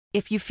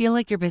If you feel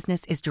like your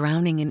business is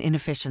drowning in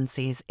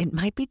inefficiencies, it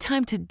might be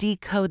time to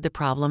decode the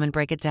problem and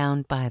break it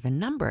down by the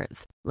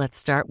numbers. Let's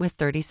start with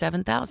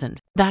 37,000.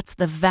 That's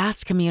the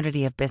vast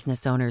community of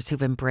business owners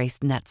who've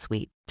embraced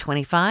NetSuite.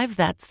 25,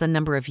 that's the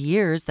number of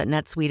years that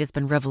NetSuite has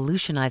been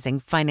revolutionizing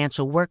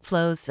financial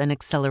workflows and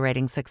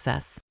accelerating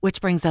success.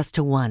 Which brings us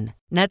to 1.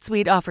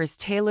 NetSuite offers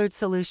tailored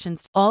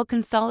solutions, all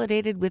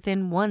consolidated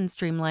within one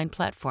streamlined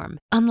platform.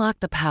 Unlock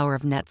the power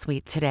of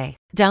NetSuite today.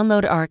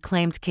 Download our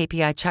acclaimed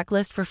KPI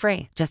checklist for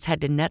free. Just head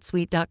to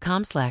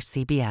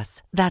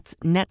netsuite.com/CBS. That's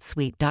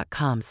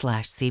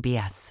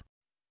netsuite.com/CBS.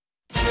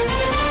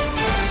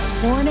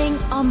 Mourning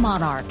a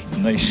monarch. The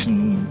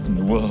nation and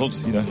the world,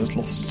 has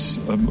lost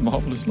a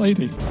marvellous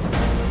lady.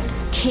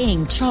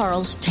 King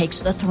Charles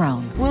takes the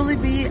throne. Will he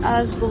be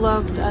as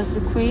beloved as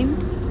the Queen?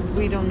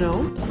 We don't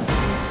know.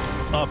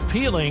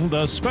 Appealing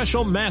the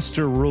special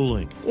master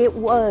ruling. It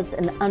was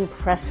an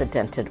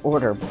unprecedented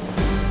order.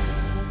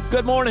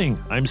 Good morning.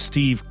 I'm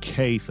Steve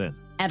Kathan.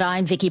 And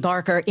I'm Vicki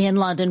Barker in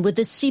London with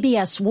the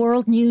CBS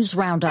World News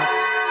Roundup.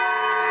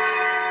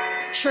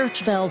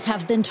 Church bells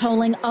have been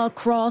tolling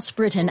across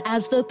Britain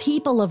as the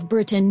people of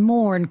Britain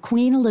mourn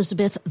Queen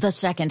Elizabeth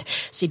II.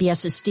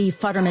 CBS's Steve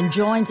Futterman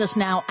joins us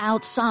now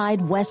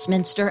outside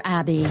Westminster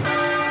Abbey.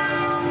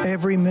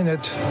 Every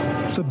minute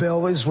the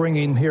bell is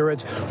ringing here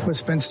at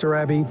Westminster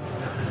Abbey.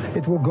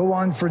 It will go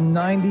on for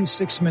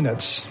 96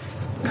 minutes,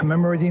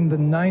 commemorating the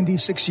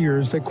 96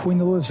 years that Queen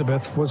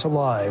Elizabeth was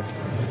alive.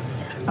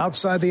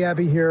 Outside the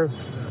Abbey here,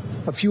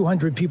 a few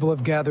hundred people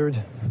have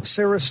gathered.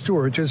 Sarah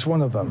Stewart is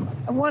one of them.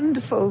 A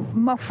wonderful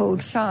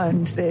muffled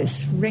sound,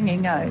 this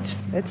ringing out.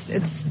 It's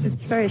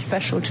very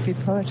special to be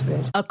part of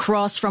it.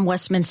 Across from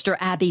Westminster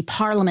Abbey,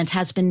 Parliament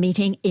has been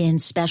meeting in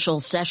special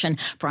session.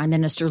 Prime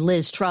Minister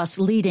Liz Truss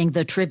leading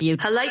the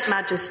tribute. Her late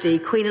Majesty,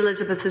 Queen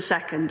Elizabeth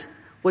II,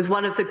 was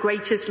one of the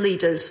greatest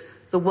leaders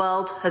the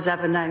world has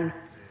ever known.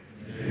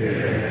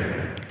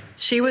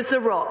 She was the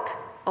rock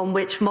on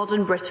which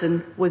modern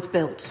Britain was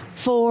built.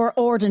 For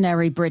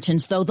ordinary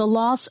Britons, though, the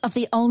loss of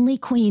the only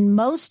queen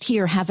most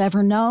here have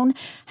ever known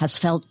has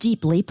felt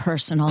deeply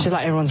personal. She's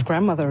like everyone's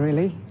grandmother,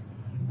 really.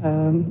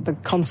 The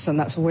constant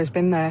that's always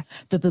been there.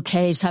 The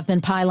bouquets have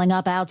been piling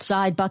up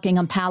outside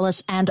Buckingham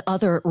Palace and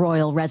other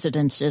royal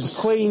residences.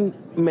 The Queen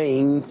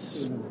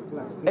means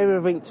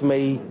everything to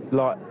me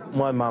like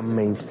my mum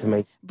means to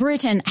me.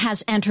 Britain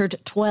has entered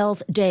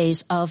 12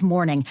 days of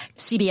mourning.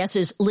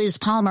 CBS's Liz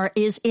Palmer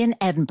is in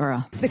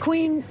Edinburgh. The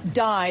Queen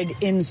died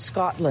in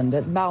Scotland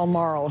at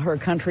Balmoral, her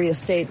country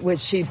estate, which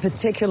she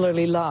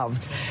particularly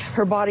loved.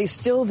 Her body's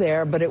still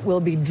there, but it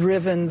will be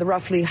driven the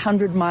roughly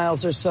 100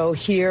 miles or so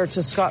here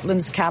to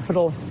Scotland's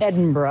capital,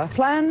 Edinburgh.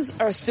 Plans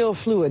are still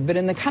fluid, but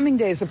in the coming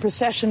days, a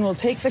procession will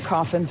take the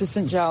coffin to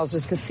St.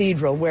 Giles's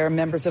Cathedral, where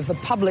members of the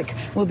public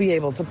will be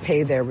able to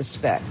pay their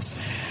respects.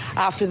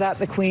 After that,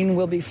 the Queen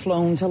will be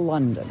flown to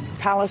London.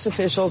 Palace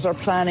officials are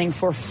planning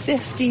for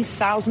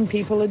 50,000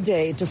 people a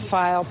day to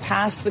file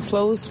past the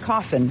closed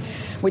coffin,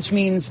 which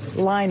means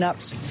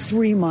lineups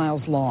 3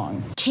 miles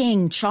long.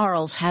 King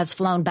Charles has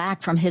flown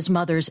back from his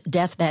mother's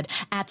deathbed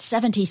at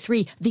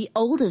 73, the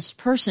oldest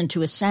person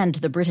to ascend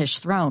the British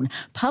throne,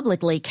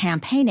 publicly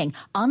campaigning,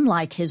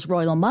 unlike his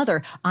royal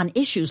mother, on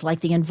issues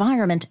like the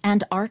environment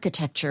and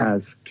architecture.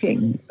 As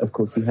king, of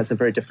course, he has a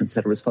very different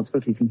set of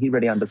responsibilities, and he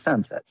really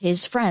understands it.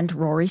 His friend,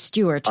 Rory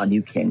Stewart. Our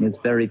new king is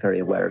very, very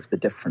aware of the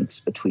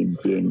difference between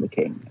being the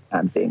king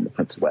and being the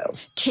Prince of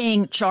Wales.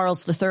 King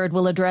Charles III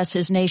will address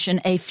his nation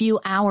a few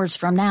hours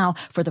from now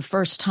for the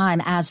first time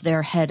as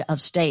their head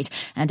of state.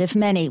 And if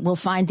many will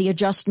find the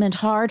adjustment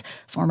hard,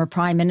 former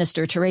Prime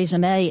Minister Theresa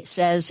May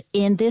says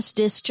in this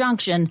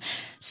disjunction,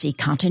 see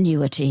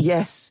continuity.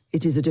 Yes,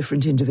 it is a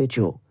different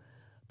individual,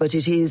 but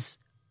it is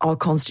our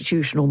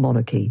constitutional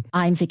monarchy.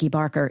 I'm Vicki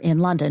Barker in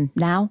London.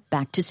 Now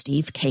back to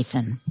Steve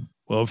Kathan.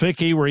 Well,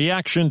 Vicki,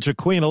 reaction to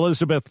Queen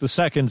Elizabeth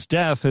II's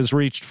death has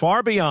reached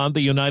far beyond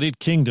the United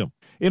Kingdom.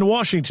 In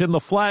Washington, the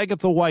flag at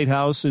the White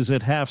House is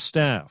at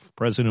half-staff.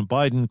 President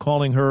Biden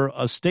calling her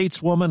a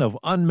stateswoman of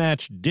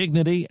unmatched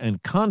dignity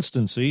and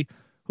constancy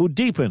who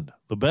deepened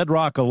the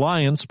bedrock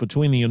alliance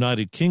between the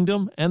United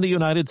Kingdom and the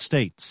United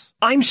States.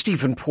 I'm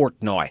Stephen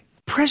Portnoy.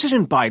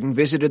 President Biden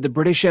visited the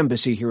British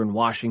Embassy here in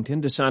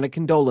Washington to sign a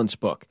condolence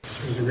book.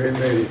 She's a great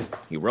lady.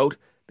 He wrote,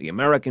 "The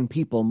American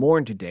people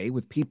mourn today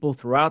with people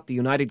throughout the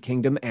United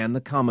Kingdom and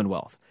the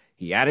Commonwealth."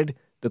 He added,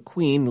 "The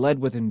Queen led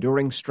with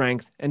enduring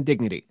strength and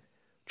dignity."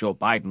 Joe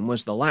Biden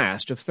was the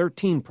last of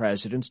 13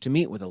 presidents to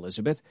meet with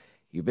Elizabeth.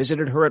 He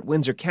visited her at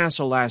Windsor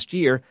Castle last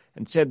year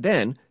and said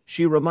then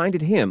she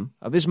reminded him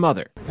of his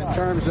mother. In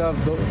terms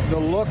of the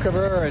look of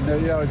her and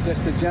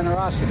just the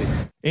generosity.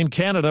 In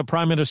Canada,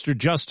 Prime Minister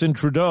Justin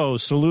Trudeau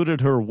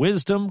saluted her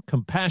wisdom,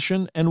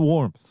 compassion, and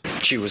warmth.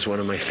 She was one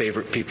of my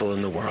favorite people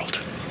in the world,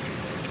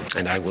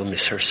 and I will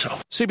miss her so.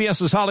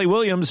 CBS's Holly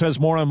Williams has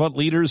more on what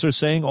leaders are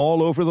saying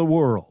all over the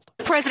world.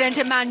 President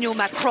Emmanuel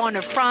Macron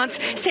of France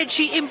said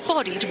she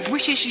embodied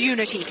British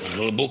unity.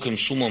 President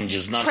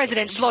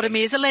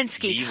Volodymyr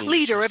Zelensky,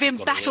 leader of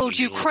embattled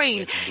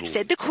Ukraine,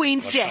 said the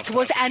Queen's death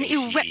was an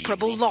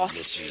irreparable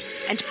loss.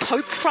 And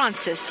Pope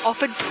Francis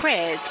offered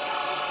prayers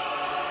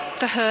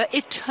for her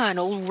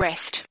eternal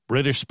rest.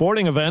 British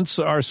sporting events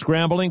are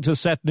scrambling to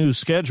set new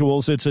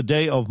schedules. It's a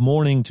day of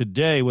mourning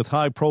today with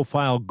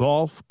high-profile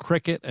golf,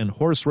 cricket, and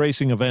horse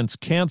racing events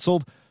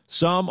canceled.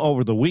 Some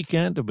over the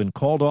weekend have been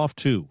called off,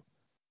 too.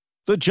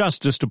 The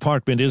Justice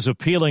Department is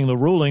appealing the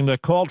ruling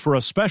that called for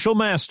a special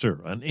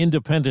master, an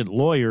independent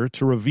lawyer,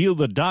 to review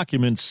the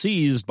documents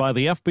seized by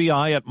the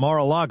FBI at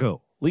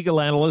Mar-a-Lago.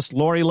 Legal analyst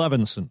Lori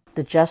Levinson.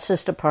 The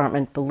Justice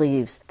Department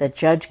believes that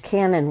Judge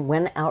Cannon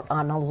went out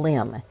on a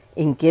limb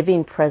in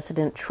giving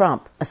President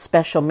Trump a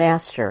special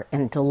master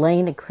and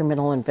delaying a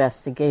criminal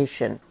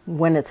investigation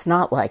when it's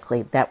not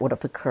likely that would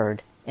have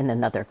occurred in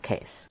another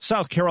case.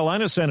 South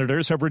Carolina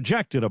senators have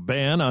rejected a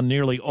ban on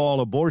nearly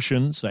all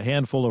abortions. A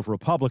handful of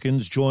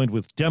Republicans joined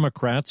with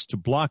Democrats to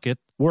block it.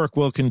 Work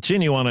will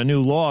continue on a new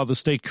law. The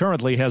state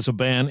currently has a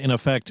ban in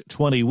effect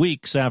 20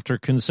 weeks after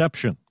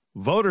conception.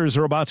 Voters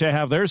are about to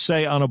have their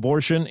say on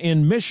abortion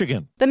in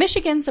Michigan. The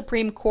Michigan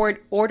Supreme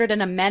Court ordered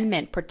an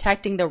amendment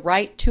protecting the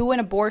right to an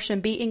abortion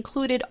be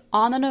included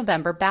on the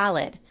November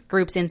ballot.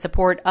 Groups in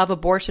support of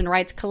abortion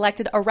rights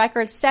collected a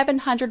record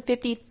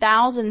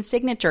 750,000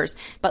 signatures,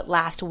 but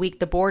last week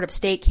the Board of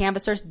State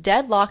Canvassers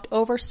deadlocked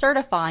over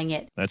certifying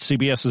it. That's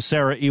CBS's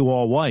Sarah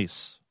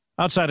Ewall-Weiss.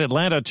 Outside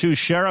Atlanta, 2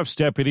 sheriff's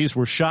deputies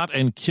were shot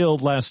and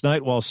killed last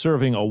night while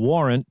serving a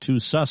warrant. 2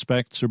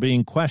 suspects are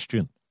being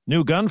questioned.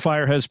 New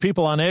gunfire has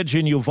people on edge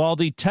in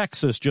Uvalde,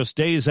 Texas, just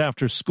days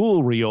after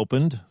school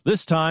reopened.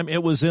 This time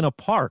it was in a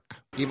park.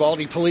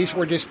 Uvalde police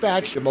were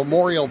dispatched to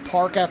Memorial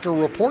Park after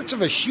reports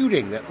of a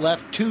shooting that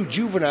left 2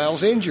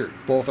 juveniles injured.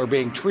 Both are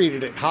being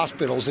treated at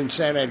hospitals in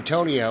San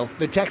Antonio.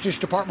 The Texas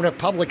Department of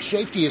Public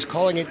Safety is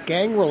calling it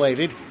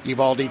gang-related.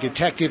 Uvalde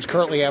detectives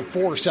currently have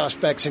 4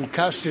 suspects in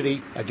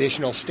custody.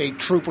 Additional state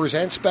troopers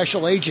and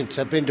special agents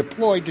have been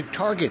deployed to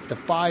target the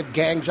 5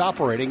 gangs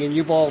operating in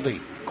Uvalde.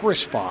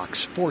 Chris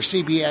Fox for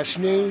CBS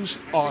News,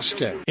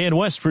 Austin. In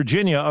West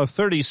Virginia, a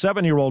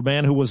 37-year-old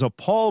man who was a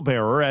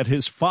pallbearer at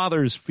his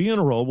father's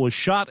funeral was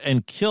shot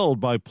and killed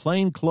by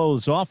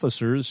plainclothes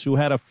officers who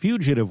had a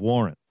fugitive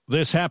warrant.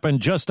 This happened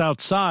just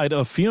outside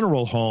a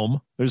funeral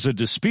home. There's a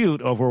dispute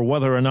over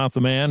whether or not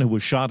the man who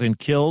was shot and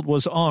killed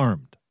was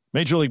armed.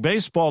 Major League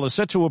Baseball is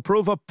set to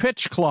approve a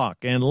pitch clock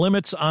and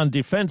limits on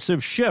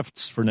defensive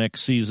shifts for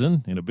next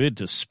season in a bid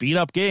to speed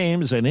up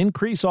games and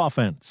increase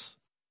offense.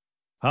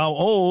 How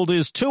old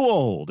is too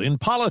old in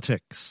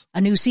politics?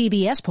 A new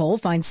CBS poll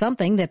finds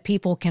something that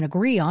people can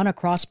agree on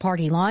across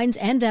party lines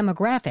and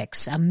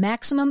demographics, a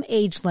maximum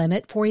age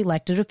limit for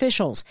elected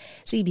officials.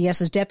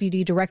 CBS's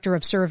Deputy Director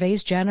of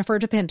Surveys, Jennifer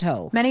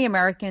DePinto. Many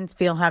Americans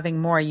feel having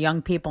more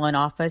young people in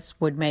office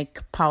would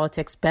make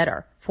politics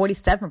better.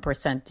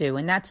 47% do,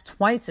 and that's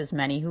twice as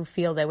many who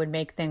feel they would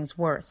make things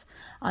worse.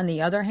 On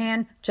the other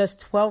hand,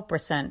 just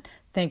 12%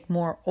 think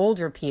more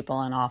older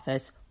people in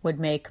office would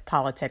make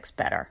politics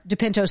better.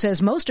 DePinto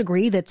says most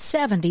agree that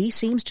 70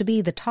 seems to be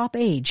the top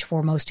age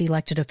for most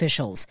elected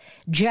officials.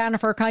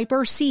 Jennifer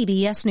Kuiper,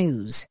 CBS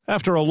News.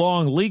 After a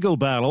long legal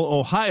battle,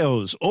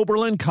 Ohio's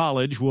Oberlin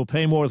College will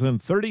pay more than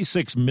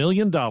 $36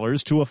 million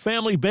to a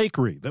family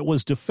bakery that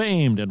was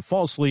defamed and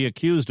falsely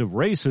accused of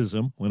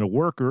racism when a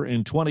worker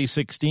in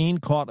 2016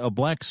 caught a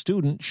black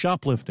student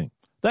shoplifting.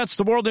 That's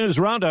the World News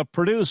Roundup,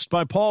 produced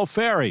by Paul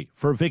Ferry.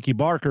 For Vicki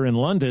Barker in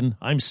London,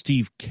 I'm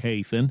Steve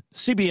Kathan,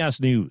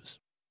 CBS News.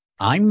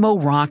 I'm Mo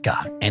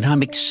Rocca, and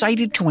I'm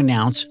excited to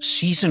announce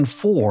Season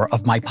 4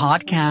 of my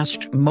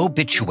podcast,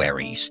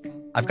 Mobituaries.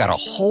 I've got a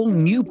whole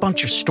new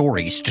bunch of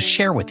stories to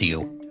share with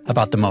you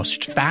about the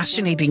most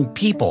fascinating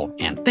people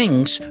and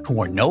things who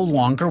are no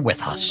longer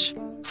with us.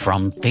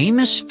 From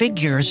famous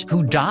figures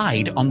who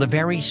died on the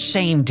very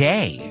same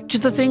day to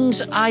the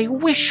things I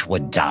wish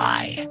would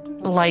die,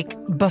 like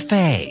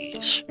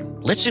buffets.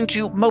 Listen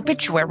to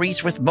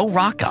Mobituaries with Mo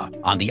Rocca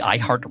on the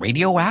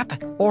iHeartRadio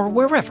app or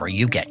wherever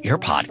you get your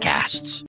podcasts.